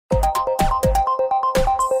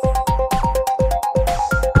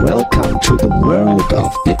Welcome to the world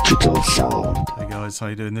of digital sound. Hey guys, how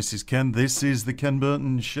you doing? This is Ken. This is the Ken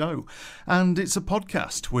Burton Show, and it's a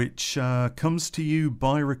podcast which comes to you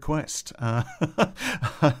by request.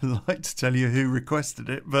 I'd like to tell you who requested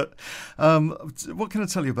it, but what can I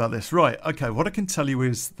tell you about this? Right, okay, what I can tell you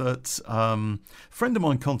is that a friend of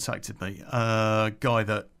mine contacted me, a guy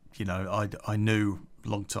that I knew a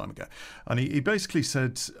long time ago, and he basically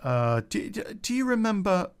said, do you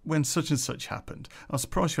remember when such and such happened? I'm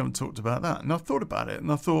surprised you haven't talked about that. And I thought about it,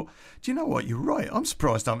 and I thought, do you know what, you're right, I'm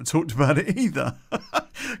surprised I haven't talked about it either,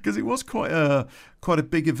 because it was quite a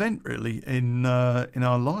big event really in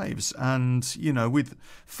our lives. And with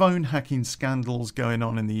phone hacking scandals going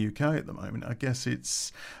on in the UK at the moment, I guess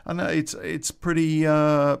it's pretty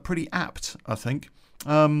apt, I think.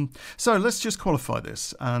 So let's just qualify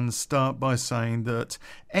this and start by saying that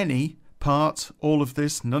any part, all of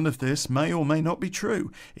this, none of this may or may not be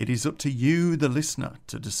true. It is up to you, the listener,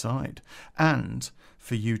 to decide, and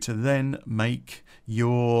for you to then make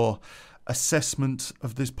your assessment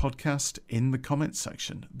of this podcast in the comments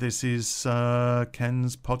section. This is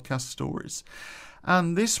Ken's Podcast Stories,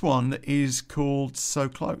 and this one is called So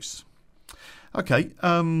Close. Okay,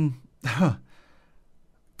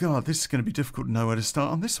 God, this is going to be difficult to know where to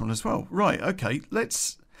start on this one as well. Right, okay,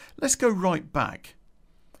 let's go right back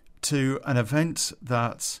to an event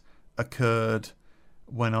that occurred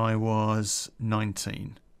when I was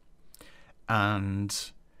 19.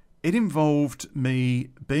 And it involved me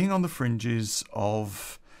being on the fringes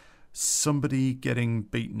of somebody getting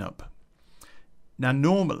beaten up. Now,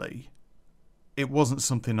 normally, it wasn't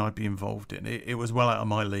something I'd be involved in. It was well out of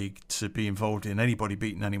my league to be involved in anybody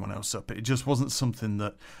beating anyone else up. It just wasn't something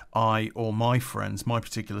that I or my friends, my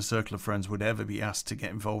particular circle of friends, would ever be asked to get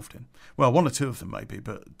involved in. Well, one or two of them maybe,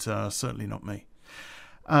 but certainly not me.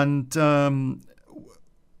 And the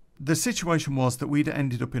situation was that we'd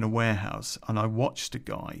ended up in a warehouse, and I watched a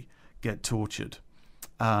guy get tortured.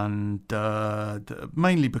 And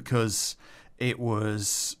mainly because it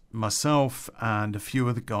was myself and a few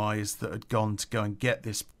other guys that had gone to go and get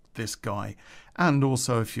this guy, and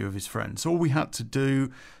also a few of his friends. All we had to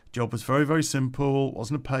do, job was very, very simple,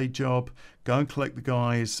 wasn't a paid job, go and collect the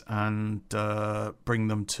guys and bring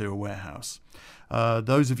them to a warehouse.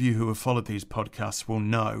 Those of you who have followed these podcasts will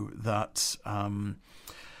know that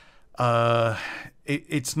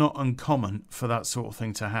it's not uncommon for that sort of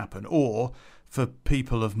thing to happen, or for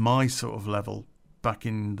people of my sort of level back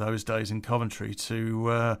in those days in Coventry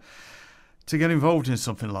to get involved in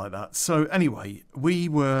something like that. So anyway, we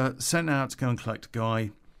were sent out to go and collect a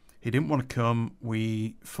guy. He didn't want to come.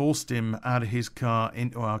 We forced him out of his car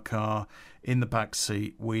into our car in the back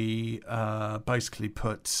seat. We basically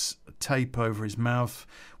put tape over his mouth.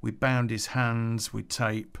 We bound his hands with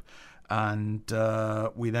tape, and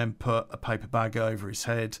we then put a paper bag over his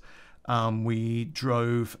head. We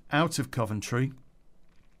drove out of Coventry.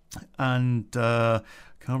 And can't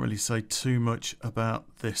really say too much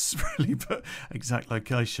about this really, but exact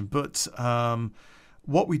location. But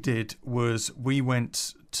what we did was we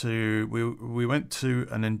went to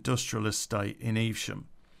an industrial estate in Evesham.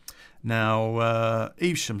 Now,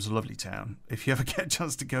 Evesham's a lovely town. If you ever get a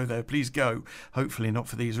chance to go there, please go. Hopefully not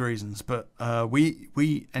for these reasons, but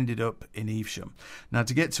we ended up in Evesham. Now,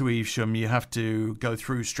 to get to Evesham, you have to go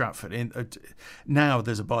through Stratford. Now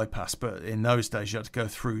there's a bypass, but in those days you had to go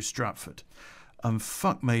through Stratford. And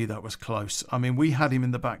fuck me, that was close. I mean, we had him in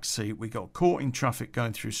the back seat. We got caught in traffic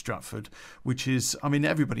going through Stratford, which is, I mean,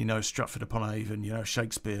 everybody knows Stratford upon Avon,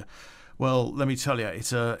 Shakespeare. Well, let me tell you,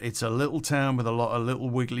 it's a little town with a lot of little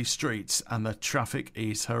wiggly streets, and the traffic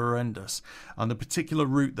is horrendous. And the particular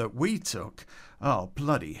route that we took, oh,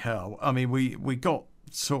 bloody hell. I mean, we got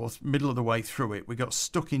sort of middle of the way through it. We got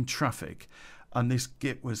stuck in traffic, and this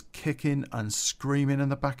git was kicking and screaming in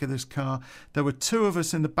the back of this car. There were two of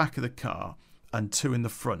us in the back of the car and two in the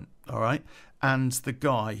front, all right? And the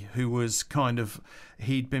guy who was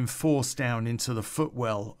he'd been forced down into the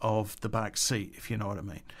footwell of the back seat, if you know what I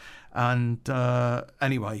mean. And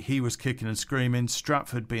anyway, he was kicking and screaming.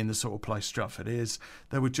 Stratford being the sort of place Stratford is,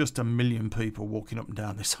 there were just a million people walking up and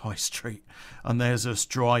down this high street. And there's us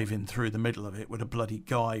driving through the middle of it with a bloody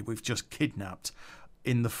guy we've just kidnapped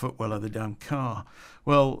in the footwell of the damn car.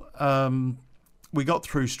 Well, we got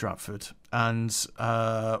through Stratford, and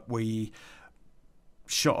we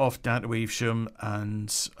shot off down to Evesham,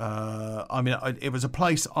 and it was a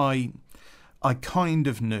place I kind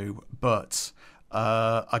of knew, but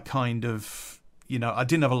I kind of, I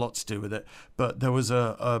didn't have a lot to do with it, but there was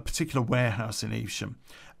a particular warehouse in Evesham,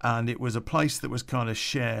 and it was a place that was kind of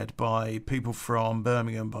shared by people from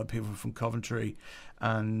Birmingham, by people from Coventry,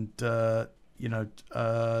 and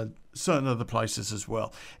certain other places as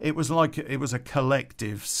well. It was a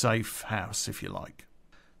collective safe house, if you like.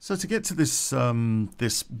 So to get to this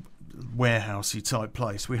this warehousey type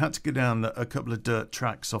place, we had to go down a couple of dirt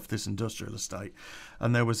tracks off this industrial estate,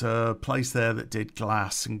 and there was a place there that did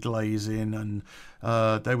glass and glazing, and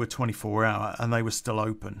they were 24-hour and they were still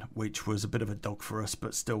open, which was a bit of a dog for us,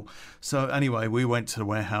 but still. So anyway, we went to the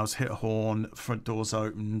warehouse, hit a horn, front doors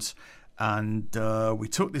opened, and we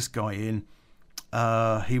took this guy in.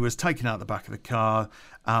 He was taken out the back of the car,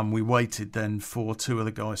 and we waited then for two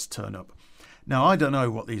other guys to turn up. Now, I don't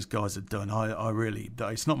know what these guys had done. I really,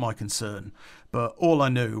 it's not my concern. But all I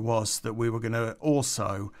knew was that we were going to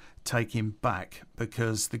also take him back,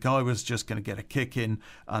 because the guy was just going to get a kick in,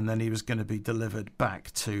 and then he was going to be delivered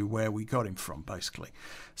back to where we got him from, basically.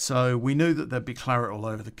 So we knew that there'd be claret all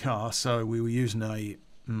over the car, so we were using a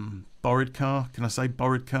borrowed car. Can I say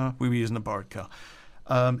borrowed car? We were using a borrowed car.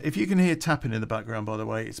 If you can hear tapping in the background, by the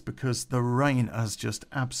way, it's because the rain has just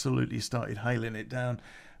absolutely started hailing it down,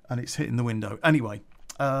 and it's hitting the window. Anyway,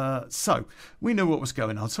 so we knew what was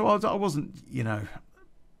going on. So I wasn't,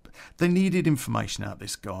 they needed information out of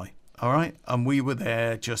this guy, all right? And we were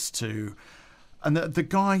there just to... And the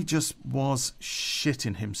guy just was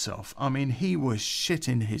shitting himself. I mean, he was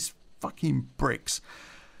shitting his fucking bricks.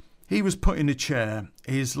 He was put in a chair.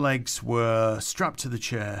 His legs were strapped to the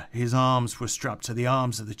chair. His arms were strapped to the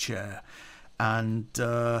arms of the chair. And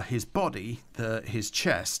his body, his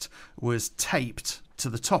chest, was taped to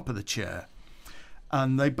the top of the chair.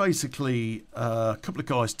 And they basically, a couple of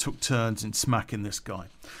guys took turns in smacking this guy.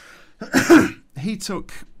 He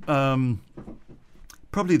took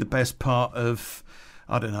probably the best part of,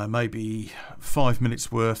 I don't know, maybe 5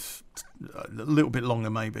 minutes worth, a little bit longer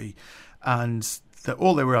maybe. And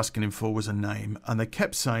all they were asking him for was a name. And they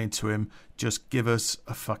kept saying to him, just give us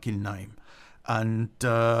a fucking name. And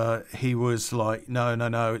he was like,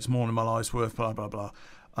 no, it's more than my life's worth, blah, blah, blah.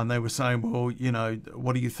 And they were saying, well,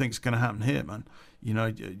 what do you think's going to happen here, man? You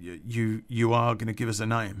are going to give us a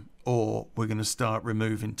name, or we're going to start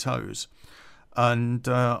removing toes. And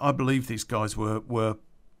I believe these guys were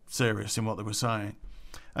serious in what they were saying.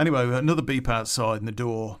 Anyway, another beep outside, and the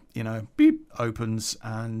door, beep, opens,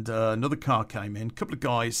 and another car came in. A couple of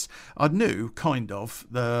guys I knew, kind of.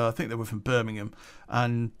 I think they were from Birmingham,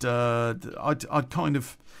 and I'd kind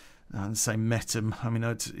of, I don't say met them. I mean,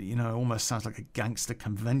 it almost sounds like a gangster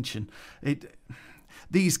convention.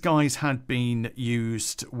 These guys had been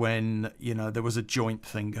used when, there was a joint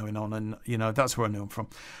thing going on, and, that's where I knew them from.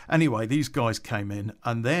 Anyway, these guys came in,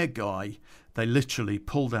 and their guy, they literally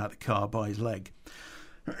pulled out the car by his leg,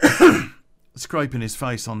 scraping his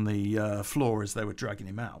face on the floor as they were dragging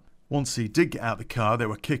him out. Once he did get out of the car, they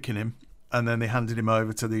were kicking him, and then they handed him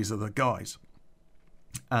over to these other guys.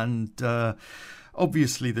 And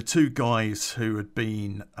obviously the two guys who had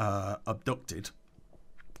been abducted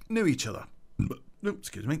knew each other.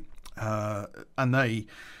 Excuse me. And they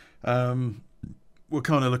were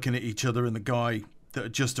kind of looking at each other, and the guy that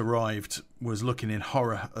had just arrived was looking in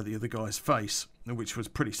horror at the other guy's face, which was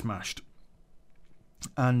pretty smashed.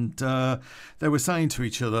 And they were saying to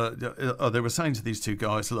each other, they were saying to these two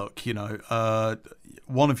guys, look,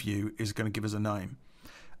 one of you is going to give us a name.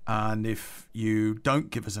 And if you don't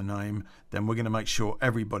give us a name, then we're going to make sure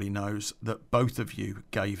everybody knows that both of you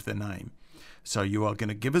gave the name. So you are going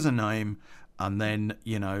to give us a name, and then,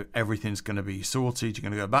 everything's going to be sorted. You're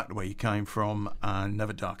going to go back to where you came from and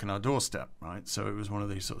never darken our doorstep, right? So it was one of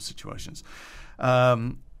these sort of situations.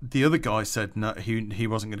 The other guy said no, he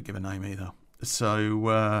wasn't going to give a name either.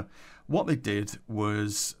 So what they did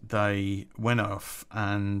was they went off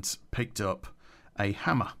and picked up a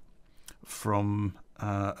hammer from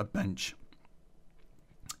a bench,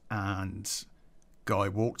 and guy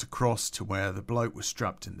walked across to where the bloke was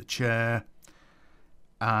strapped in the chair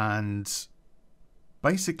and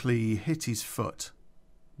basically hit his foot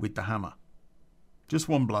with the hammer. Just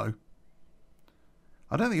one blow.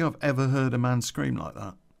 I don't think I've ever heard a man scream like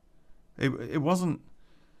that. It wasn't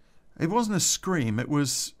a scream. It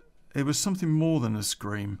was something more than a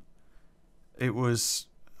scream. It was,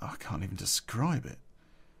 I can't even describe it.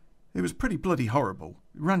 It was pretty bloody horrible.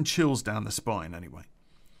 It ran chills down the spine anyway.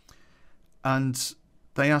 And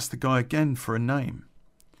they asked the guy again for a name.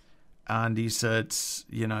 And he said,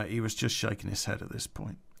 he was just shaking his head at this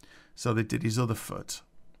point. So they did his other foot.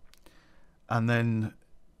 And then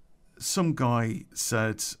some guy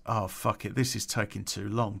said, oh, fuck it, this is taking too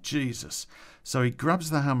long. Jesus. So he grabs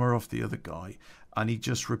the hammer off the other guy, and he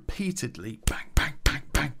just repeatedly bang, bang, bang,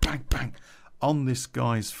 bang, bang, bang on this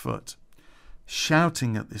guy's foot,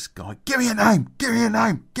 shouting at this guy, give me a name, give me a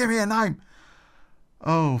name, give me a name.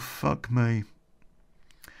 Oh, fuck me.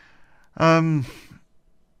 And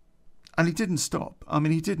he didn't stop. I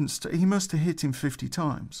mean, he didn't. He must have hit him 50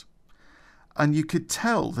 times. And you could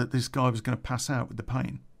tell that this guy was going to pass out with the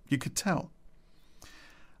pain. You could tell.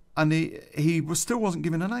 And still wasn't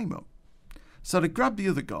giving a name up. So they grabbed the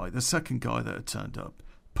other guy, the second guy that had turned up,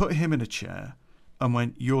 put him in a chair and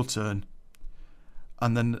went, your turn.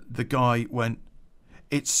 And then the guy went,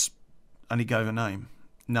 and he gave a name.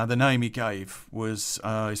 Now, the name he gave was,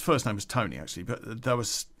 his first name was Tony, actually, but that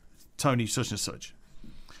was Tony such and such.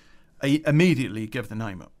 He immediately gave the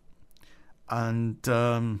name up. And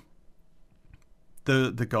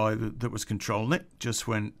the guy that was controlling it just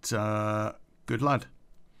went, good lad.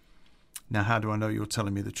 Now, how do I know you're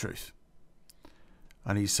telling me the truth?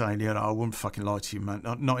 And he's saying, I wouldn't fucking lie to you, man.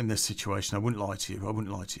 Not in this situation. I wouldn't lie to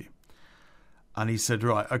you. And he said,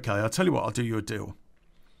 right, okay, I'll tell you what, I'll do you a deal.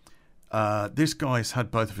 This guy's had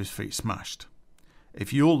both of his feet smashed.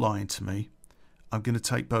 If you're lying to me, I'm going to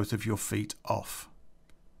take both of your feet off.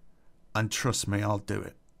 And trust me, I'll do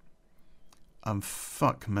it. And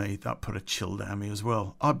fuck me, that put a chill down me as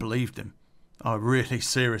well. I believed him. I really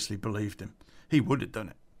seriously believed him. He would have done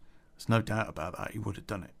it. There's no doubt about that. He would have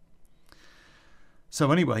done it.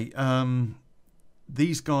 So anyway,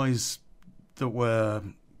 these guys that were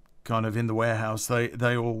kind of in the warehouse,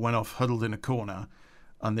 they all went off huddled in a corner,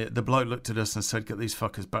 and the bloke looked at us and said, get these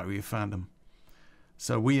fuckers back where you found them.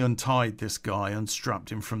 So we untied this guy,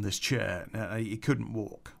 unstrapped him from this chair. Now, he couldn't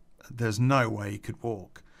walk. There's no way he could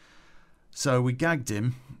walk. So we gagged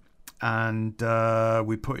him and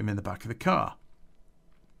we put him in the back of the car.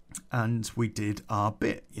 And we did our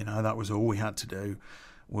bit. That was all we had to do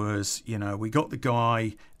was, we got the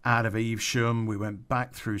guy out of Evesham. We went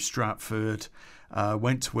back through Stratford,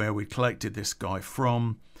 went to where we collected this guy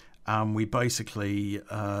from. And we basically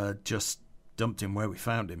just dumped him where we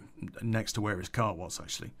found him, next to where his car was,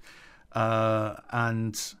 actually.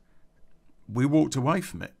 And we walked away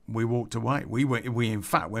from it. We walked away. We in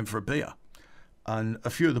fact went for a beer. And a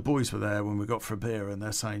few of the boys were there when we got for a beer, and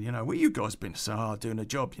they're saying, where you guys been? So, doing a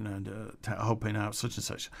job, and helping out such and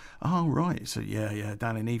such. Oh, right. So, yeah,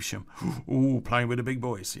 down in Evesham. Ooh, playing with the big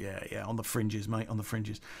boys. Yeah, on the fringes, mate, on the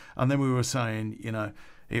fringes. And then we were saying,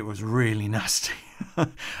 it was really nasty.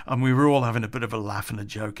 And we were all having a bit of a laugh and a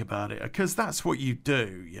joke about it, because that's what you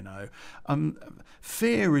do,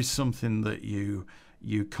 Fear is something that you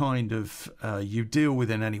kind of you deal with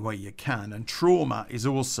in any way you can, and trauma is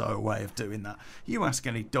also a way of doing that. You ask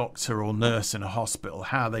any doctor or nurse in a hospital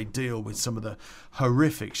how they deal with some of the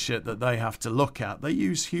horrific shit that they have to look at. They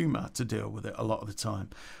use humour to deal with it a lot of the time,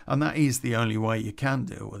 and that is the only way you can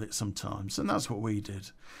deal with it sometimes, and that's what we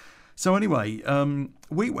did. So anyway,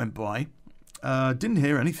 we went by, didn't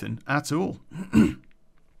hear anything at all.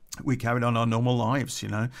 We carried on our normal lives,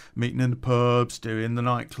 meeting in the pubs, doing the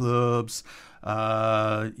nightclubs,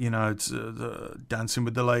 dancing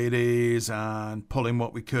with the ladies and pulling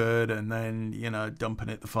what we could, and then, dumping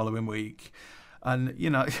it the following week. And,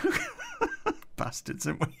 bastards,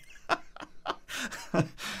 didn't we?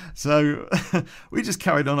 So we just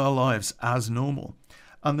carried on our lives as normal.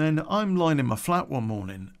 And then I'm lying in my flat one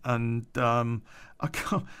morning, and I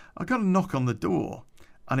got a knock on the door.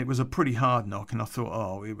 And it was a pretty hard knock, and I thought,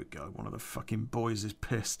 oh, here we go, one of the fucking boys is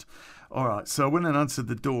pissed. All right, so I went and answered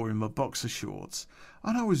the door in my boxer shorts,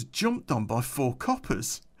 and I was jumped on by 4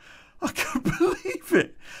 coppers. I can't believe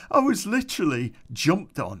it. I was literally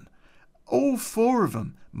jumped on. All 4 of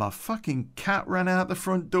them. My fucking cat ran out the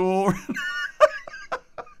front door.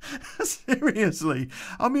 Seriously,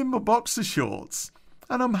 I'm in my boxer shorts,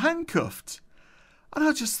 and I'm handcuffed. And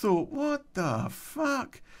I just thought, what the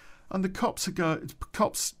fuck? And the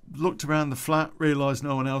cops looked around the flat, realised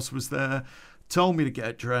no one else was there, told me to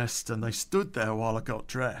get dressed, and they stood there while I got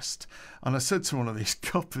dressed. And I said to one of these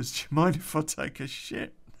coppers, do you mind if I take a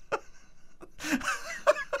shit?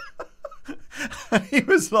 And he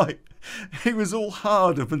was all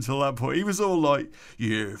hard up until that point. He was all like,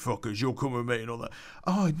 yeah, fuckers, you'll come with me and all that.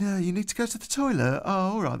 Oh, no, you need to go to the toilet?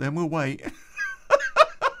 Oh, all right, then we'll wait.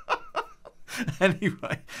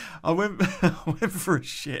 Anyway, I went for a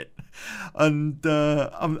shit, and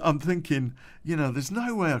I'm thinking, there's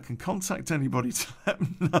no way I can contact anybody to let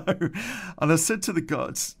them know. And I said to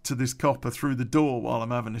this copper through the door while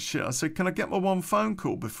I'm having a shit, I said, can I get my one phone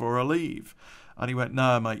call before I leave? And he went,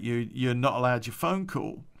 no, mate, you're not allowed your phone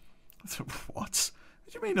call. I said, what?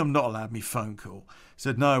 What do you mean I'm not allowed my phone call? He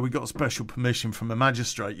said, no, we got special permission from a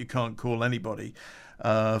magistrate. You can't call anybody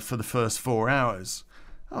for the first 4 hours.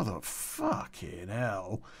 I thought, fucking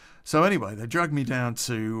hell. So anyway, they dragged me down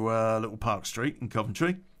to Little Park Street in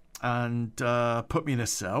Coventry and put me in a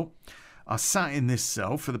cell. I sat in this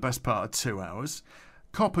cell for the best part of 2 hours.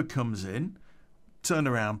 Copper comes in, turn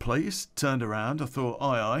around, please. Turned around. I thought,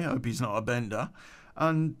 aye, hope he's not a bender.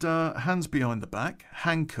 And hands behind the back,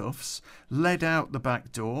 handcuffs, led out the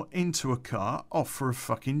back door into a car, off for a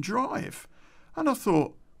fucking drive. And I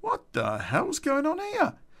thought, what the hell's going on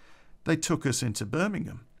here? They took us into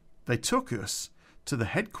Birmingham. They took us to the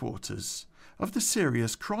headquarters of the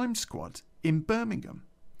Serious Crime Squad in Birmingham.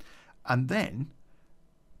 And then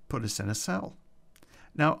put us in a cell.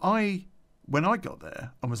 Now, when I got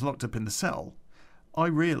there and was locked up in the cell, I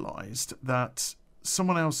realised that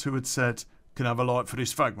someone else who had said, "Can I have a light for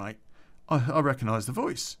this fag, mate?" I recognised the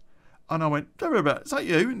voice. And I went, "Is that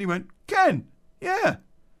you?" And he went, "Ken, yeah." I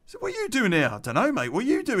said, "What are you doing here?" "I don't know, mate. What are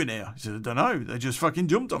you doing here?" He said, "I don't know. They just fucking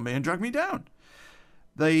jumped on me and dragged me down."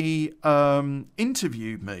 They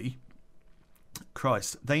interviewed me.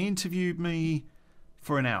 They interviewed me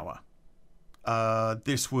for an hour.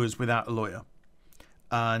 This was without a lawyer.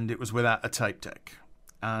 And it was without a tape deck.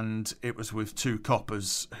 And it was with two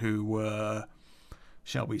coppers who were,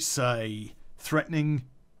 shall we say, threatening.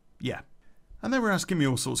 Yeah. And they were asking me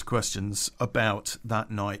all sorts of questions about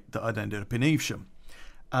that night that I'd ended up in Evesham.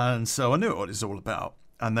 And so I knew what it was all about.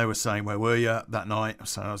 And they were saying, "Where were you that night?" I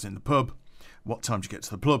said, "I was in the pub." "What time did you get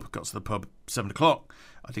to the pub?" "Got to the pub 7 o'clock.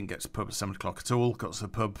 I didn't get to the pub at 7 o'clock at all. Got to the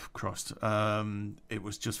pub, it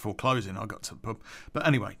was just for closing. I got to the pub. But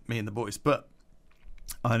anyway, me and the boys.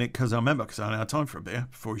 Because I remember, because I only had time for a beer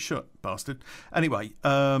before he shut, bastard. Anyway,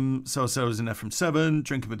 so I said I was in there from 7,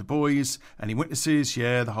 drinking with the boys. Any witnesses?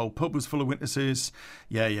 Yeah, the whole pub was full of witnesses.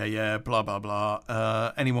 Yeah, blah, blah,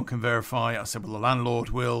 blah. Anyone can verify? I said, well, the landlord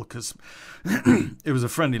will, because it was a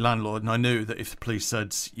friendly landlord, and I knew that if the police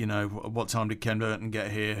said, what time did Ken Burton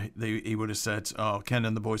get here, he would have said, "Oh, Ken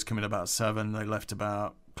and the boys come in about 7, they left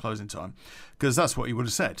about closing time." Because that's what he would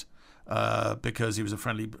have said, because he was a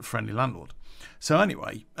friendly landlord. So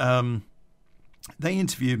anyway, they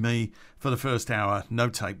interviewed me for the first hour, no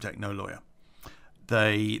tape deck, no lawyer.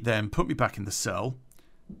 They then put me back in the cell.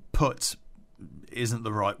 Put isn't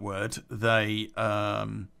the right word. They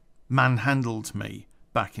manhandled me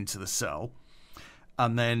back into the cell.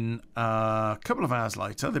 And then a couple of hours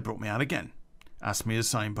later, they brought me out again. Asked me the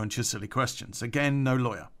same bunch of silly questions. Again, no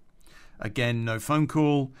lawyer. Again, no phone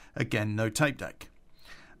call. Again, no tape deck.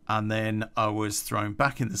 And then I was thrown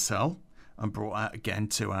back in the cell and brought out again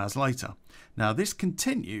 2 hours later. Now, this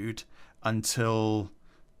continued until,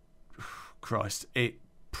 it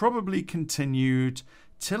probably continued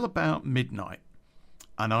till about midnight.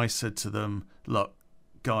 And I said to them, "Look,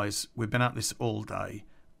 guys, we've been at this all day.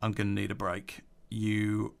 I'm going to need a break.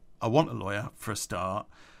 I want a lawyer for a start.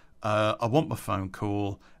 I want my phone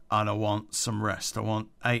call, and I want some rest. I want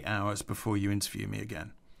 8 hours before you interview me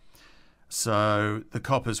again." So the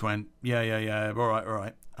coppers went, yeah, all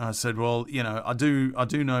right. I said, "Well, I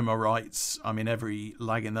do know my rights. I mean, every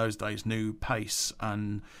lag in those days knew pace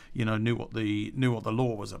and knew what the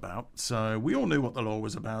law was about. So we all knew what the law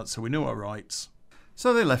was about. So we knew our rights."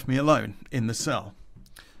 So they left me alone in the cell.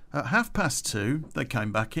 At 2:30, they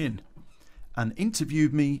came back in and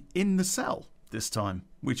interviewed me in the cell this time,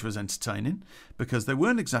 which was entertaining because they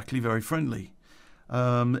weren't exactly very friendly.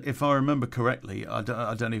 If I remember correctly, I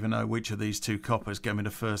don't even know which of these two coppers gave me the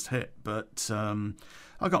first hit, but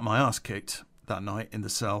I got my ass kicked that night in the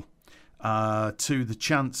cell to the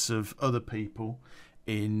chants of other people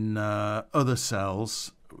in other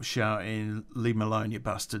cells shouting, "Leave me alone, you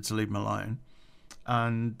bastards, leave me alone."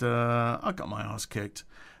 And I got my ass kicked.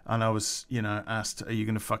 And I was, asked, "Are you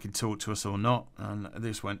going to fucking talk to us or not?" And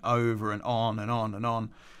this went over and on and on and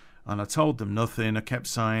on. And I told them nothing. I kept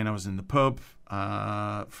saying I was in the pub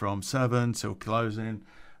from 7 till closing,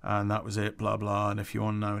 and that was it, blah, blah. And if you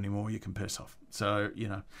want to know any more, you can piss off. So,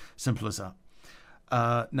 simple as that.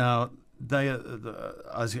 Now,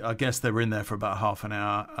 I guess they were in there for about half an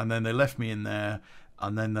hour, and then they left me in there,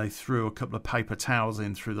 and then they threw a couple of paper towels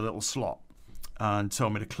in through the little slot and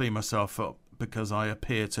told me to clean myself up because I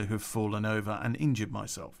appear to have fallen over and injured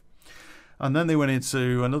myself. And then they went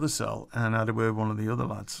into another cell and had a word with one of the other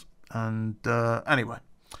lads. And anyway,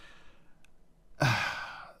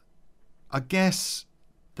 I guess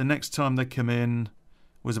the next time they came in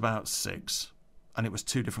was about 6, and it was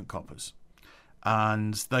 2 different coppers.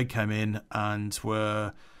 And they came in and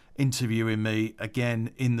were interviewing me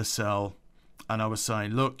again in the cell. And I was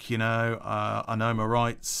saying, "Look, I know my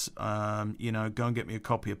rights. Go and get me a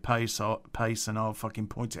copy of Pace, and I'll fucking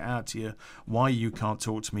point it out to you why you can't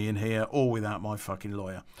talk to me in here or without my fucking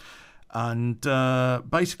lawyer." And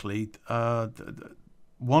basically,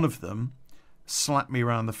 one of them slapped me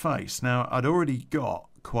around the face. Now, I'd already got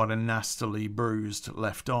quite a nastily bruised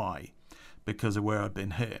left eye because of where I'd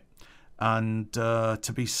been hit. And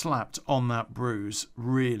to be slapped on that bruise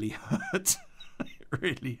really hurt.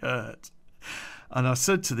 really hurt. And I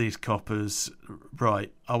said to these coppers,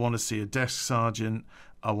 right, I want to see a desk sergeant,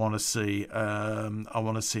 I want to see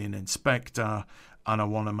an inspector, and I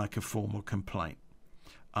want to make a formal complaint.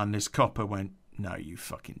 And this copper went, no, you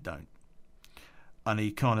fucking don't. And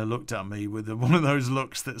he kind of looked at me with one of those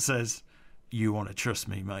looks that says, you want to trust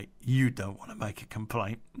me, mate. You don't want to make a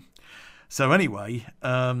complaint. So anyway,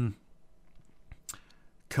 come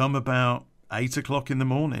about 8 o'clock in the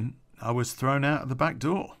morning, I was thrown out of the back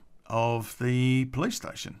door of the police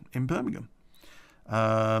station in Birmingham.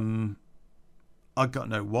 I've got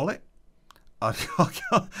no wallet.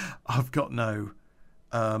 I've got no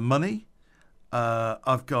money.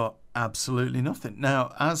 I've got absolutely nothing.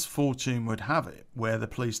 Now, as fortune would have it, where the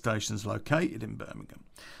police station's located in Birmingham,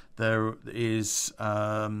 there is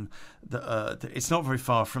it's not very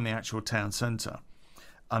far from the actual town centre,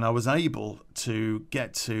 and I was able to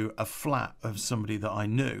get to a flat of somebody that I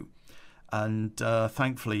knew, and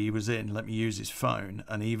thankfully he was in, let me use his phone,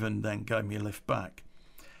 and even then gave me a lift back.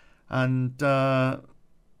 And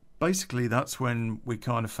basically that's when we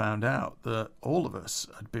kind of found out that all of us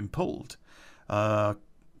had been pulled.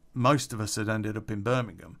 Most of us had ended up in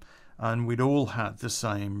Birmingham, and we'd all had the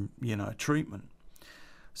same, treatment.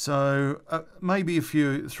 So maybe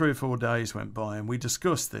 3 or 4 days went by, and we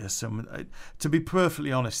discussed this. And to be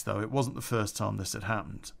perfectly honest, though, it wasn't the first time this had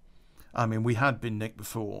happened. I mean, we had been nicked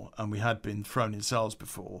before, and we had been thrown in cells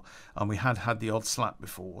before, and we had had the odd slap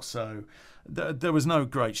before. So there was no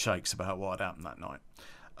great shakes about what had happened that night.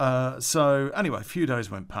 So anyway, a few days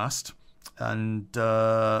went past, and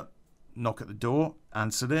knock at the door,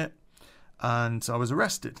 answered it, and I was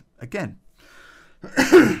arrested again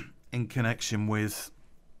in connection with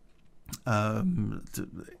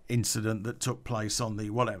the incident that took place on the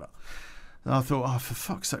whatever. And I thought, for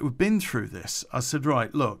fuck's sake, we've been through this. I said,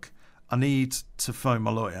 right, look, I need to phone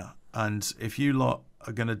my lawyer, and if you lot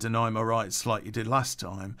are going to deny my rights like you did last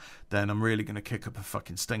time, then I'm really going to kick up a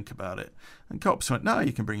fucking stink about it. And cops went, no,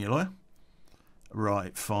 you can bring your lawyer.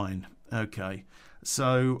 Right, fine, okay.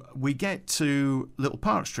 So we get to Little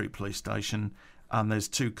Park Street Police Station, and there's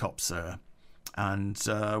 2 cops there. And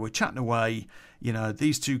we're chatting away,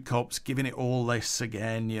 these 2 cops giving it all this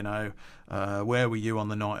again, where were you on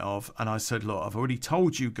the night of? And I said, look, I've already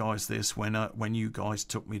told you guys this when you guys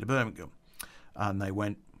took me to Birmingham. And they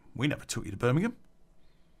went, we never took you to Birmingham.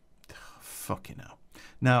 Fucking hell.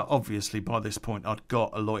 Now, obviously, by this point, I'd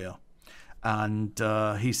got a lawyer. And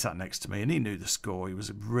he sat next to me, and he knew the score. He was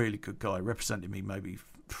a really good guy, represented me maybe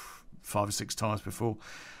 5 or 6 times before.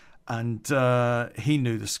 And he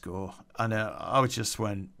knew the score. And I just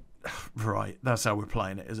went, right, that's how we're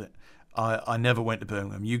playing it, is it? I never went to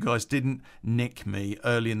Birmingham. You guys didn't nick me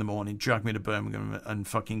early in the morning, drag me to Birmingham, and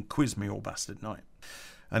fucking quiz me all bastard night.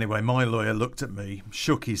 Anyway, my lawyer looked at me,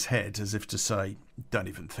 shook his head as if to say, don't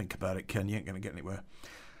even think about it, Ken, you ain't going to get anywhere.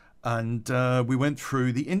 And we went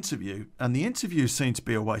through the interview, and the interview seemed to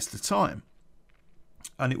be a waste of time.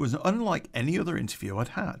 And it was unlike any other interview I'd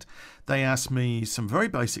had. They asked me some very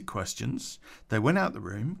basic questions. They went out the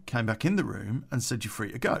room, came back in the room, and said, you're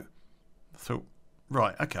free to go. I thought,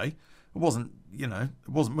 right, okay. It wasn't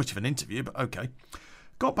much of an interview, but okay.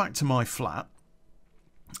 Got back to my flat,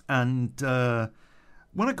 and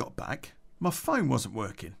when I got back, my phone wasn't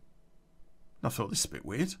working. I thought, this is a bit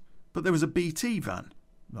weird. But there was a BT van.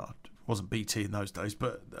 No, it wasn't BT in those days,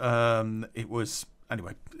 but it was,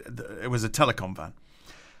 anyway, it was a telecom van.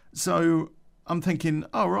 So I'm thinking,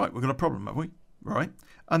 oh, right, we've got a problem, have we? Right.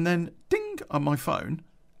 And then ding on my phone.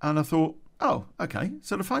 And I thought, oh, okay,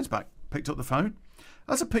 so the phone's back. Picked up the phone.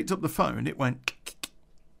 As I picked up the phone, it went,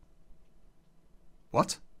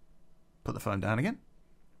 what? Put the phone down again.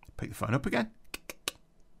 Pick the phone up again.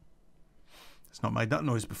 It's not made that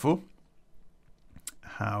noise before.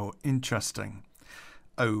 How interesting.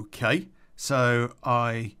 Okay, so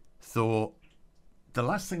I thought the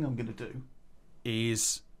last thing I'm going to do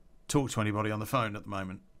is talk to anybody on the phone at the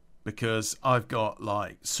moment, because I've got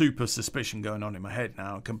like super suspicion going on in my head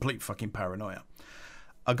now, complete fucking paranoia.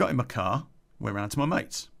 I got in my car, went round to my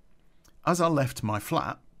mates. As I left my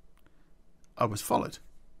flat, I was followed.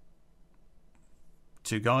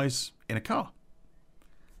 2 guys in a car.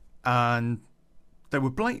 And they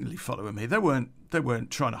were blatantly following me. They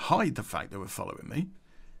weren't trying to hide the fact they were following me.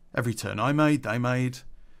 Every turn I made, they made.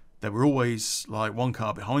 They were always like 1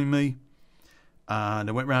 car behind me. And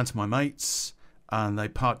I went round to my mates, and they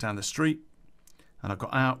parked down the street. And I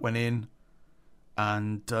got out, went in,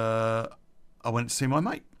 and I went to see my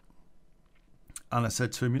mate. And I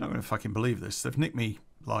said to him, you're not going to fucking believe this. They've nicked me,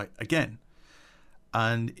 like, again.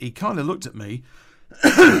 And he kind of looked at me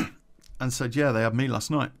and said, yeah, they had me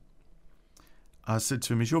last night. I said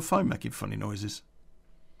to him, is your phone making funny noises?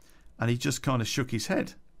 And he just kind of shook his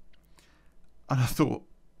head. And I thought,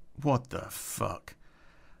 what the fuck?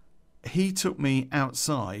 He took me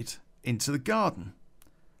outside into the garden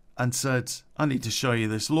and said, I need to show you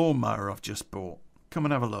this lawnmower I've just bought. Come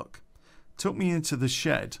and have a look. Took me into the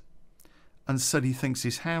shed and said he thinks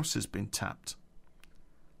his house has been tapped.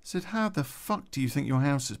 I said, how the fuck do you think your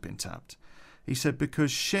house has been tapped? He said, because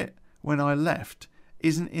shit when I left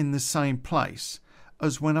isn't in the same place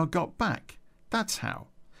as when I got back. That's how.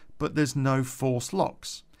 But there's no forced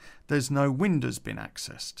locks. There's no windows been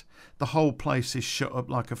accessed. The whole place is shut up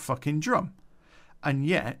like a fucking drum. And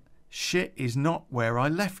yet, shit is not where I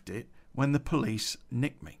left it when the police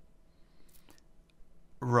nicked me.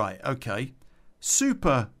 Right, okay.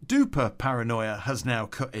 Super duper paranoia has now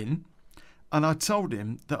cut in, and I told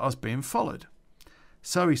him that I was being followed.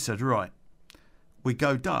 So he said, right, we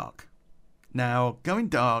go dark. Now, going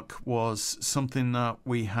dark was something that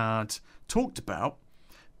we had talked about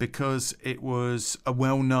because it was a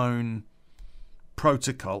well-known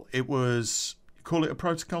protocol. It was, call it a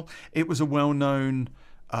protocol? It was a well-known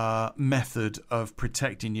method of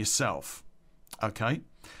protecting yourself. Okay?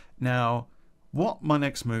 Now, what my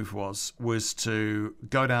next move was to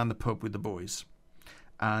go down the pub with the boys.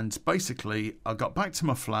 And basically, I got back to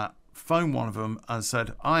my flat, phoned one of them and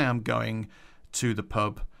said, I am going to the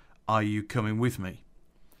pub. Are you coming with me?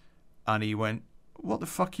 And he went, what the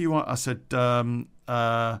fuck you want? I said,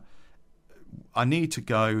 I need to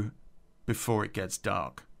go before it gets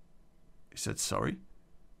dark. He said, sorry?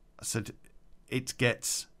 I said, it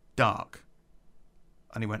gets dark.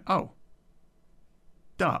 And he went, oh,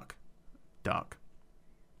 dark. Dark.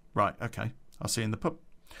 Right, okay. I'll see you in the pub.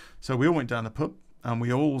 So we all went down the pub and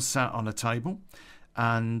we all sat on a table,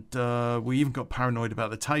 and we even got paranoid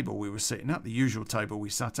about the table we were sitting at, the usual table we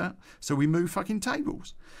sat at. So we moved fucking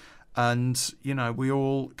tables. And, you know, we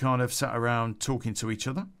all kind of sat around talking to each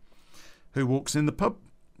other. Who walks in the pub?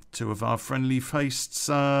 Two of our friendly-faced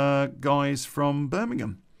guys from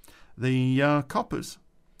Birmingham, the coppers.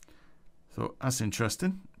 Thought, that's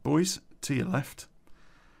interesting. Boys, to your left.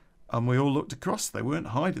 And we all looked across. They weren't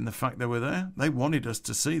hiding the fact they were there. They wanted us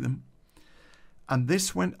to see them. And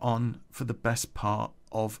this went on for the best part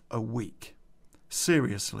of a week.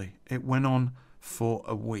 Seriously, it went on for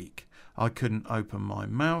a week. I couldn't open my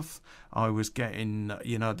mouth. I was getting,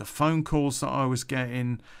 the phone calls that I was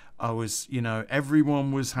getting. I was,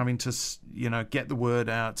 everyone was having to, get the word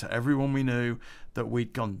out to everyone we knew that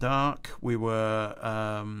we'd gone dark. We were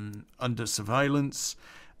under surveillance.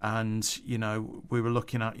 And, we were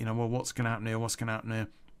looking at, well, what's going to happen here? What's going to happen here?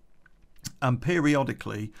 And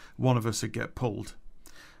periodically, one of us would get pulled.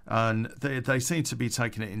 And they seem to be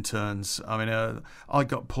taking it in turns. I mean, I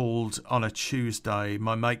got pulled on a Tuesday.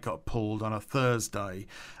 My mate got pulled on a Thursday.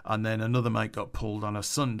 And then another mate got pulled on a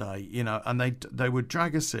Sunday, and they would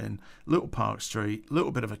drag us in, Little Park Street,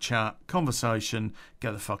 little bit of a chat, conversation,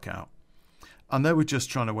 get the fuck out. And they were just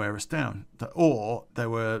trying to wear us down. Or they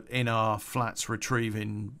were in our flats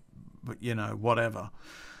retrieving, whatever.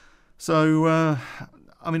 So,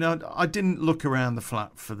 I didn't look around the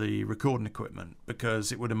flat for the recording equipment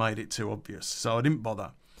because it would have made it too obvious. So I didn't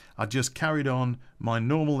bother. I just carried on my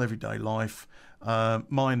normal everyday life,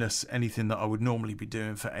 minus anything that I would normally be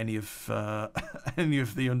doing for any of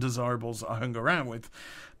the undesirables I hung around with.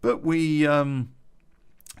 But I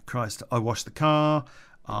washed the car,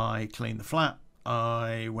 I cleaned the flat,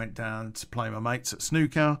 I went down to play my mates at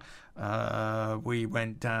snooker, we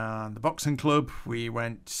went down the boxing club, we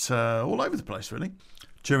went all over the place really.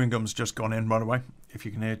 Chewing gum's just gone in, by the way. If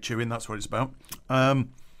you can hear chewing, that's what it's about.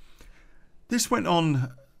 This went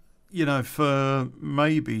on, for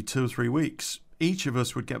maybe 2 or 3 weeks. Each of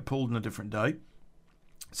us would get pulled on a different day.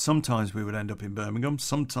 Sometimes we would end up in Birmingham.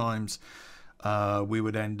 Sometimes we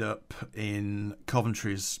would end up in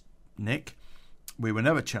Coventry's nick. We were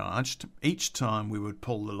never charged. Each time we would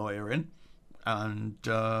pull the lawyer in. And,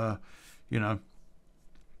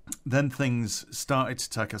 then things started to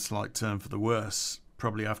take a slight turn for the worse.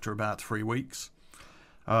 Probably after about 3 weeks.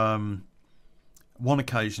 One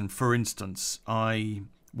occasion, for instance, I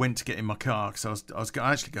went to get in my car because I was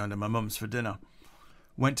actually going to my mum's for dinner.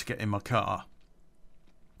 Went to get in my car,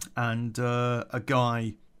 and a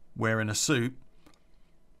guy wearing a suit,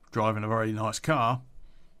 driving a very nice car,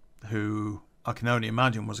 who I can only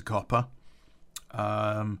imagine was a copper.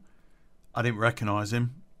 I didn't recognise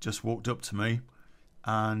him. Just walked up to me.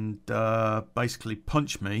 And basically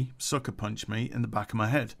sucker punched me in the back of my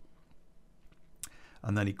head.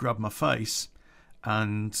 And then he grabbed my face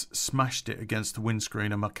and smashed it against the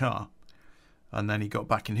windscreen of my car. And then he got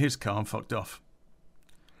back in his car and fucked off.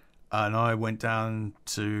 And I went down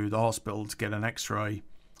to the hospital to get an x-ray.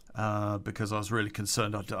 because I was really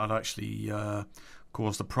concerned I'd actually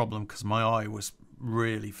caused a problem because my eye was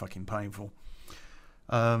really fucking painful.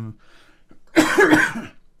 And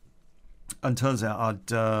turns out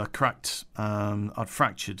I'd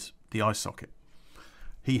fractured the eye socket.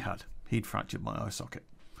 He'd fractured my eye socket.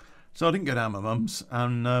 So I didn't go down my mum's,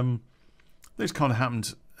 and this kind of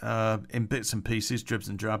happened in bits and pieces, dribs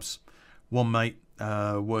and drabs. One mate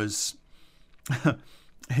was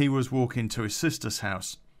he was walking to his sister's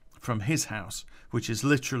house from his house, which is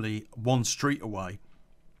literally one street away,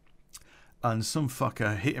 and some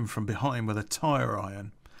fucker hit him from behind with a tyre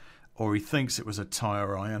iron, or he thinks it was a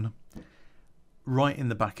tyre iron, right in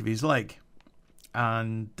the back of his leg.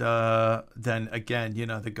 And then again,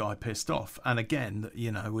 the guy pissed off. And again,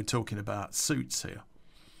 we're talking about suits here.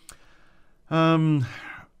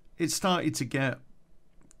 It started to get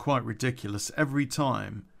quite ridiculous.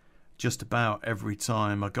 Just about every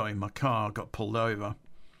time I got in my car, I got pulled over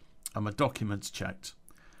and my documents checked.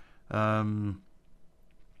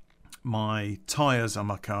 My tyres on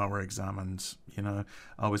my car were examined.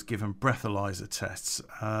 I was given breathalyzer tests.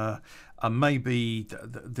 And maybe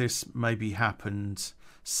this maybe happened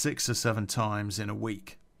 6 or 7 times in a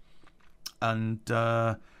week. And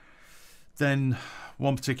then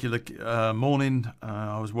one particular morning,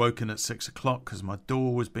 I was woken at 6 o'clock because my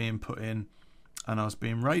door was being put in and I was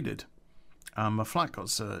being raided. And my flat got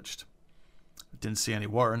searched. I didn't see any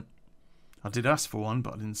warrant. I did ask for one,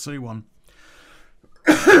 but I didn't see one.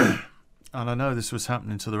 And I know this was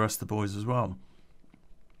happening to the rest of the boys as well.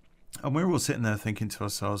 And we were all sitting there thinking to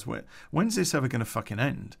ourselves, when's this ever going to fucking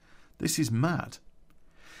end? This is mad.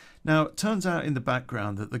 Now, it turns out in the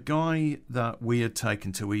background that the guy that we had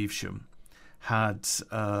taken to Evesham had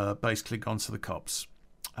basically gone to the cops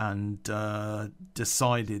and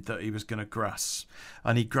decided that he was going to grass.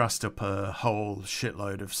 And he grassed up a whole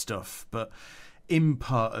shitload of stuff. But in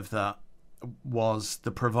part of that was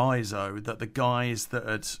the proviso that the guys that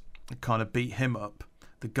had kind of beat him up,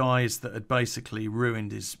 the guys that had basically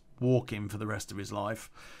ruined his walking for the rest of his life,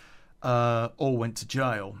 all went to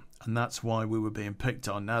jail, and that's why we were being picked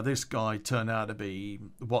on. Now, this guy turned out to be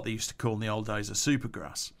what they used to call in the old days a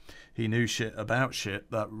supergrass. He knew shit about shit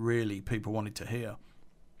that really people wanted to hear.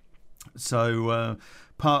 So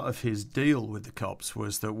part of his deal with the cops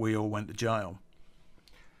was that we all went to jail.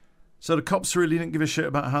 So the cops really didn't give a shit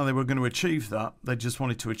about how they were going to achieve that. They just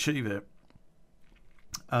wanted to achieve it.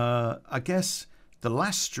 I guess the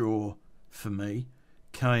last straw for me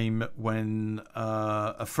came when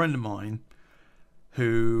a friend of mine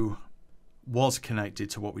who was connected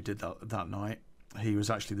to what we did that night, he was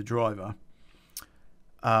actually the driver,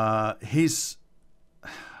 his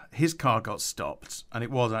car got stopped, and it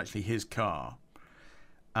was actually his car,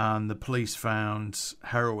 and the police found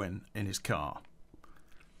heroin in his car.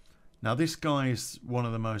 Now, this guy is one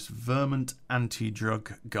of the most vermont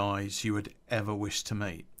anti-drug guys you would ever wish to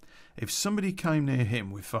meet. If somebody came near him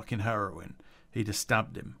with fucking heroin, he'd have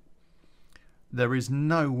stabbed him. There is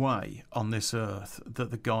no way on this earth that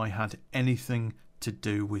the guy had anything to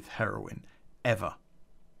do with heroin, ever.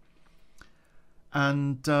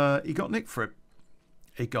 And he got nicked for it.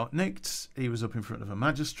 He got nicked. He was up in front of a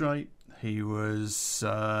magistrate. He was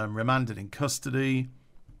remanded in custody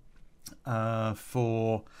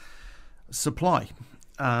for supply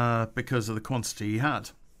because of the quantity he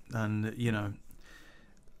had. And,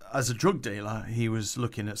 as a drug dealer, he was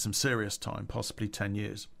looking at some serious time, possibly 10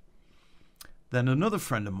 years. Then another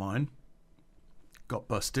friend of mine got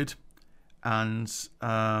busted, and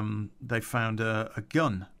they found a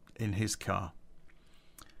gun in his car.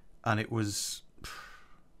 And it was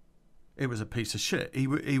a piece of shit. He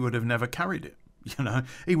would have never carried it.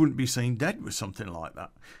 He wouldn't be seen dead with something like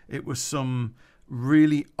that. It was some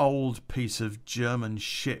really old piece of German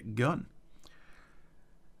shit gun.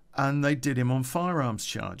 And they did him on firearms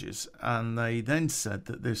charges, and they then said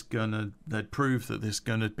that this gun they'd proved that this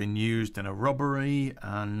gun had been used in a robbery,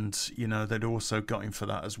 and they'd also got him for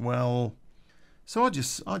that as well. So I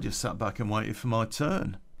just sat back and waited for my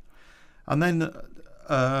turn, and then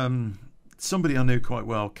somebody I knew quite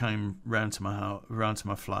well came round to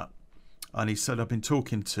my flat, and he said, I've been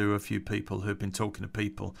talking to a few people who've been talking to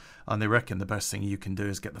people, and they reckon the best thing you can do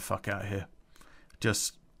is get the fuck out of here.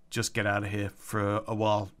 Just get out of here for a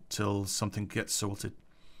while till something gets sorted.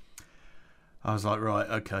 I was like, right,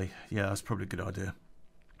 okay, yeah, that's probably a good idea.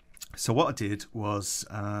 So what I did was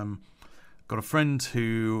got a friend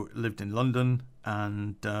who lived in London,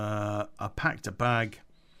 and I packed a bag,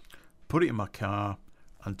 put it in my car,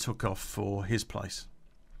 and took off for his place.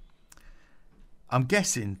 I'm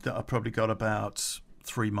guessing that I probably got about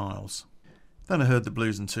 3 miles. Then I heard the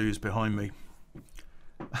blues and twos behind me.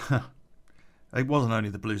 It wasn't only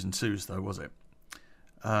the Blues and Twos, though, was it?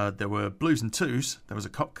 There were Blues and Twos, there was a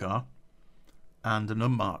cop car, and an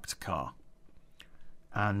unmarked car.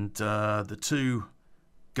 And the two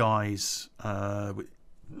guys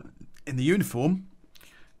in the uniform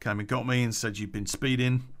came and got me and said, "You've been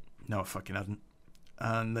speeding." No, I fucking hadn't.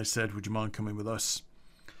 And they said, "Would you mind coming with us?"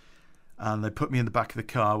 And they put me in the back of the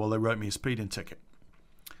car while they wrote me a speeding ticket.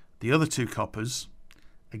 The other two coppers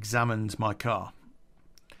examined my car.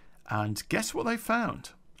 And guess what they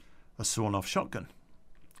found? A sawn-off shotgun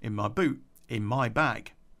in my boot, in my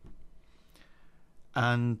bag.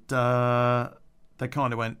 And they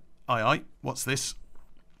kind of went, aye, what's this?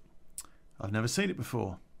 I've never seen it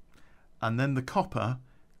before. And then the copper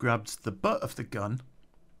grabbed the butt of the gun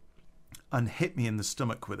and hit me in the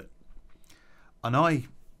stomach with it. And I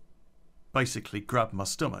basically grabbed my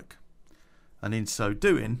stomach, and in so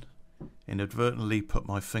doing, inadvertently put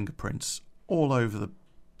my fingerprints all over the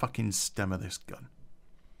fucking stem of this gun.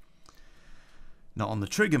 Not on the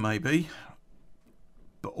trigger maybe,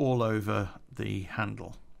 but all over the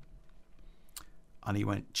handle. And he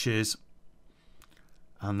went, "Cheers."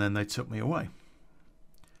 And then they took me away.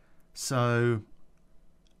 So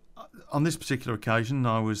on this particular occasion,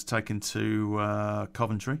 I was taken to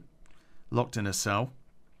Coventry, locked in a cell,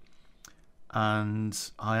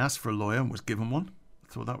 and I asked for a lawyer and was given one.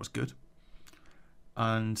 I thought that was good.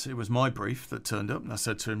 And it was my brief that turned up, and I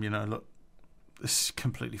said to him, look, this is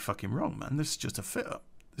completely fucking wrong, man. This is just a fit-up.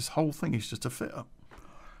 This whole thing is just a fit-up.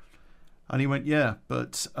 And he went, yeah,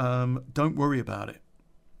 but don't worry about it.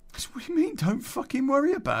 I said, what do you mean, don't fucking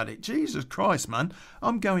worry about it? Jesus Christ, man.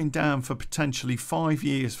 I'm going down for potentially 5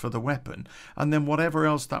 years for the weapon, and then whatever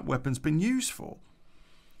else that weapon's been used for.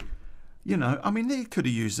 They could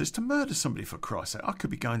have used this to murder somebody, for Christ's sake. I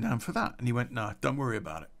could be going down for that. And he went, no, don't worry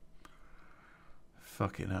about it.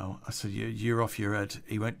 Fucking hell. I said, you're off your head.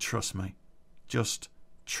 He went, trust me. Just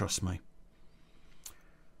trust me.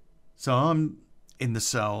 So I'm in the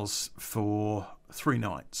cells for 3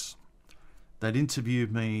 nights. They'd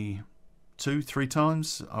interviewed me 2-3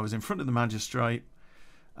 times. I was in front of the magistrate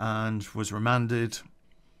and was remanded,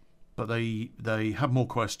 but they had more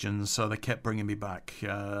questions, so they kept bringing me back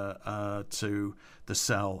to the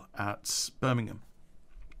cell at Birmingham,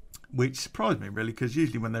 which surprised me really, because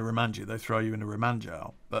usually when they remand you, they throw you in a remand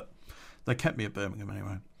jail, but they kept me at Birmingham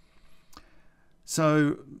anyway.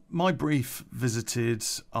 So my brief visited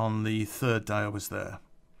on the 3rd day I was there.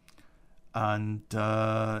 And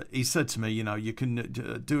he said to me, you can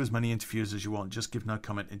do as many interviews as you want, just give no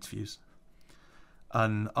comment interviews.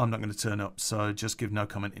 And I'm not going to turn up, so just give no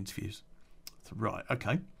comment interviews. So, right,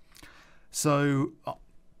 okay. So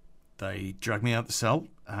they dragged me out the cell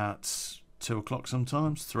at 2 o'clock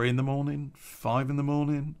sometimes, 3 in the morning, 5 in the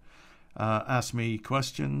morning, asked me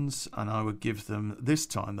questions, and I would give them, this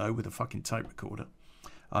time though, with a fucking tape recorder,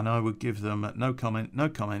 and I would give them no comment, no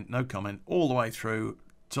comment, no comment, all the way through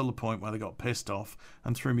till the point where they got pissed off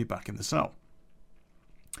and threw me back in the cell.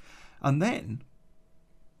 And then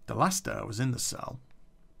the last day I was in the cell,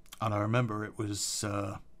 and I remember it was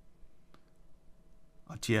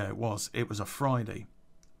it was a Friday,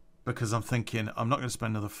 because I'm thinking I'm not going to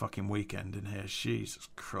spend another fucking weekend in here. Jesus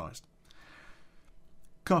Christ.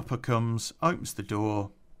 Copper comes, opens the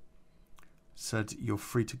door, said, "You're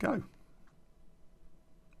free to go."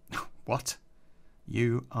 What?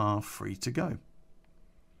 You are free to go.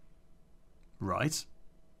 Right.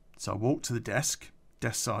 So I walked to the desk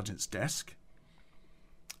sergeant's desk.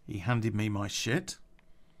 He handed me my shit,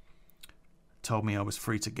 told me I was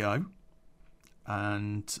free to go,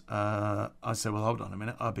 and I said, well, hold on a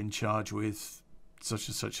minute, I've been charged with such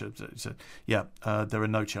and such. He said, yeah, there are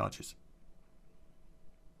no charges.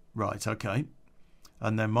 Right, okay.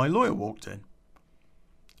 And then my lawyer walked in,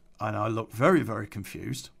 and I looked very, very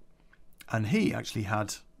confused, and he actually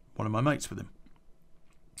had one of my mates with him.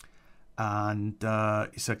 And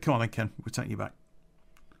he said, come on then, Ken, we're taking you back.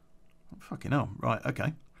 Oh, fucking hell. Right,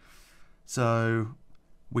 okay. So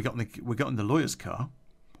we got in the lawyer's car,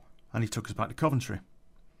 and he took us back to Coventry.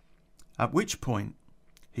 At which point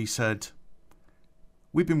he said,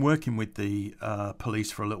 we've been working with the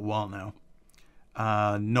police for a little while now.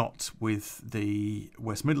 Not with the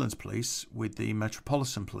West Midlands Police, with the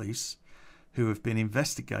Metropolitan Police, who have been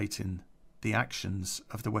investigating the actions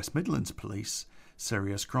of the West Midlands Police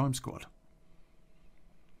Serious Crime Squad.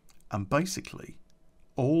 And basically,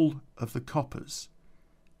 all of the coppers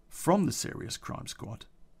from the Serious Crime Squad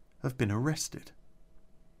have been arrested.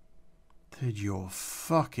 Dude, you're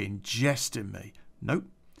fucking jesting me. Nope.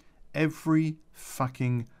 Every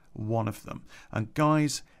fucking one of them. And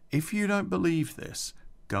guys, if you don't believe this,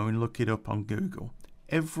 go and look it up on Google.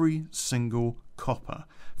 Every single copper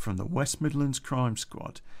from the West Midlands Crime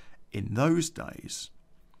Squad in those days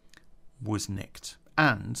was nicked,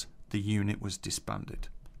 and the unit was disbanded.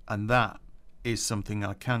 And that is something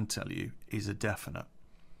I can tell you is a definite.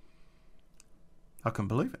 I couldn't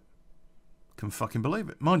believe it. Can fucking believe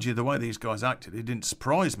it. Mind you, the way these guys acted, it didn't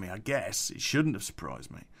surprise me, I guess. It shouldn't have surprised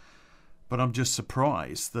me. But I'm just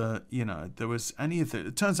surprised that, you know, there was any of it.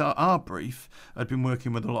 It turns out our brief had been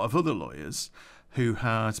working with a lot of other lawyers who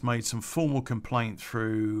had made some formal complaint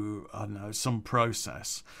through, I don't know, some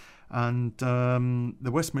process. And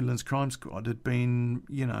the West Midlands Crime Squad had been,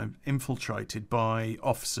 you know, infiltrated by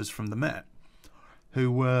officers from the Met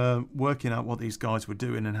who were working out what these guys were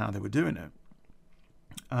doing and how they were doing it.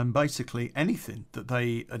 And basically anything that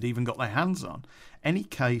they had even got their hands on, any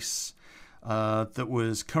case that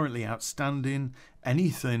was currently outstanding,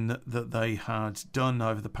 anything that they had done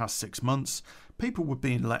over the past 6 months, people were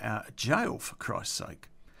being let out of jail, for Christ's sake,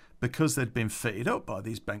 because they'd been fitted up by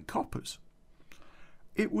these bent coppers.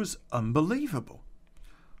 It was unbelievable.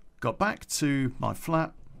 Got back to my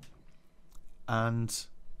flat and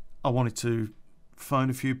I wanted to phone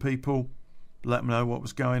a few people, let them know what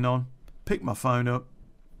was going on. Picked my phone up.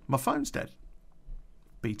 My phone's dead.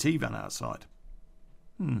 BT van outside.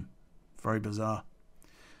 Very bizarre.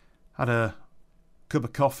 Had a cup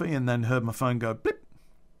of coffee and then heard my phone go blip.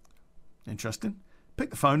 Interesting.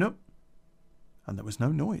 Picked the phone up and there was no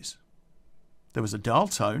noise. There was a dial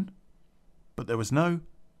tone, but there was no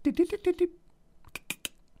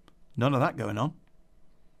none of that going on.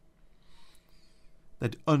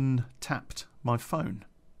 They'd untapped my phone,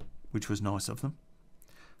 which was nice of them.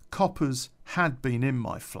 Coppers had been in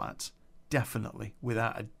my flat, definitely,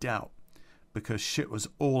 without a doubt, because shit was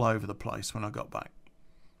all over the place when I got back.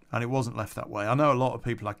 And it wasn't left that way. I know a lot of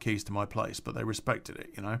people had keys to my place, but they respected it,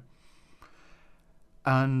 you know.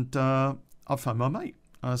 And I phoned my mate.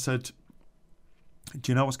 I said,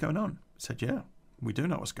 do you know what's going on? He said, yeah, we do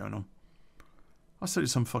know what's going on. I said,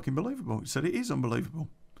 it's unfucking believable. He said, it is unbelievable.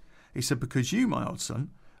 He said, because you, my old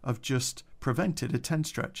son, have just prevented a 10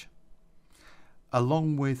 stretch.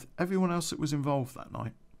 Along with everyone else that was involved that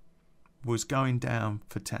night, was going down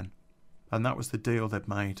for 10. And that was the deal they'd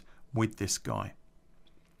made with this guy.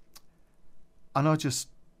 And I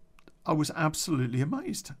was absolutely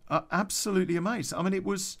amazed. Absolutely amazed. I mean, it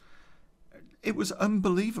was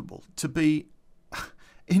unbelievable to be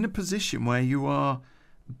in a position where you are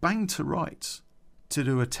banged to rights to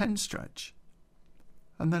do a 10 stretch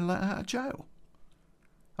and then let out of jail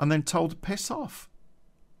and then told to piss off.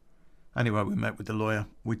 Anyway, we met with the lawyer.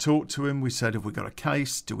 We talked to him. We said, have we got a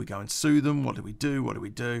case? Do we go and sue them? What do we do? What do we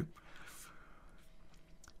do?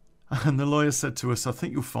 And the lawyer said to us, I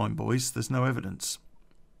think you'll find, boys, there's no evidence.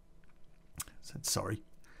 I said, sorry.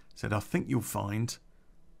 He said, I think you'll find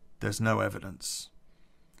there's no evidence.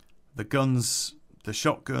 The guns, the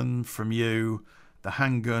shotgun from you, the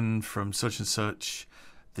handgun from such and such,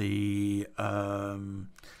 the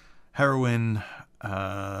heroin,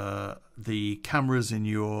 the cameras in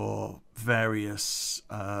your various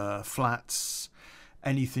flats,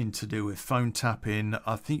 anything to do with phone tapping,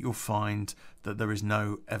 I think you'll find that there is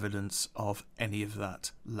no evidence of any of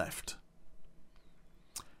that left.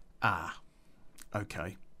 Ah,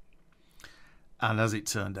 okay. And as it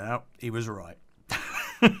turned out, he was right.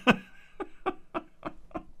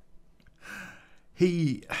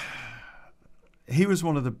 He was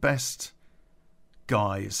one of the best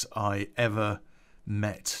guys I ever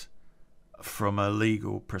met from a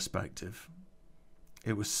legal perspective.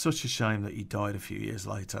 It was such a shame that he died a few years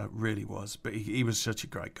later. It really was. But he was such a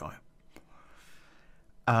great guy.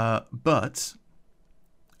 But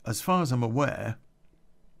as far as I'm aware,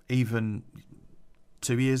 even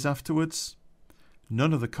 2 years afterwards,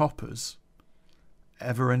 none of the coppers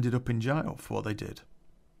ever ended up in jail for what they did.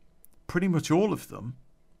 Pretty much all of them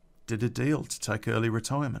did a deal to take early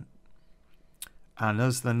retirement. And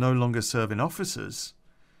as they're no longer serving officers,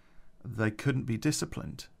 they couldn't be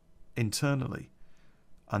disciplined internally.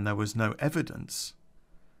 And there was no evidence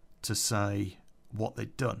to say what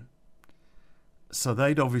they'd done. So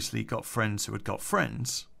they'd obviously got friends who had got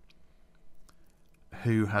friends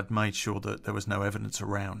who had made sure that there was no evidence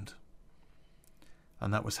around.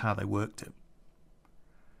 And that was how they worked it.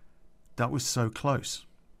 That was so close.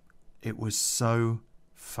 It was so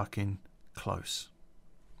fucking close.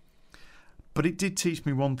 But it did teach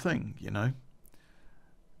me one thing, you know.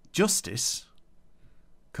 Justice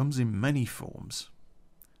comes in many forms.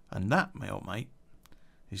 And that, my old mate,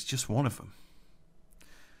 is just one of them.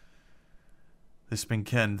 This has been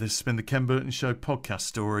Ken. This has been the Ken Burton Show podcast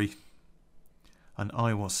story. And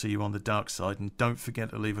I will see you on the dark side. And don't forget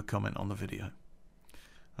to leave a comment on the video.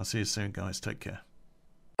 I'll see you soon, guys. Take care.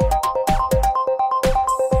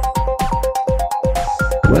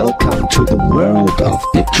 Welcome to the world of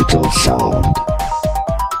digital sound.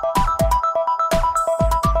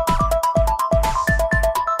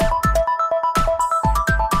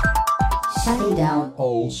 Shutting down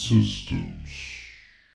all systems.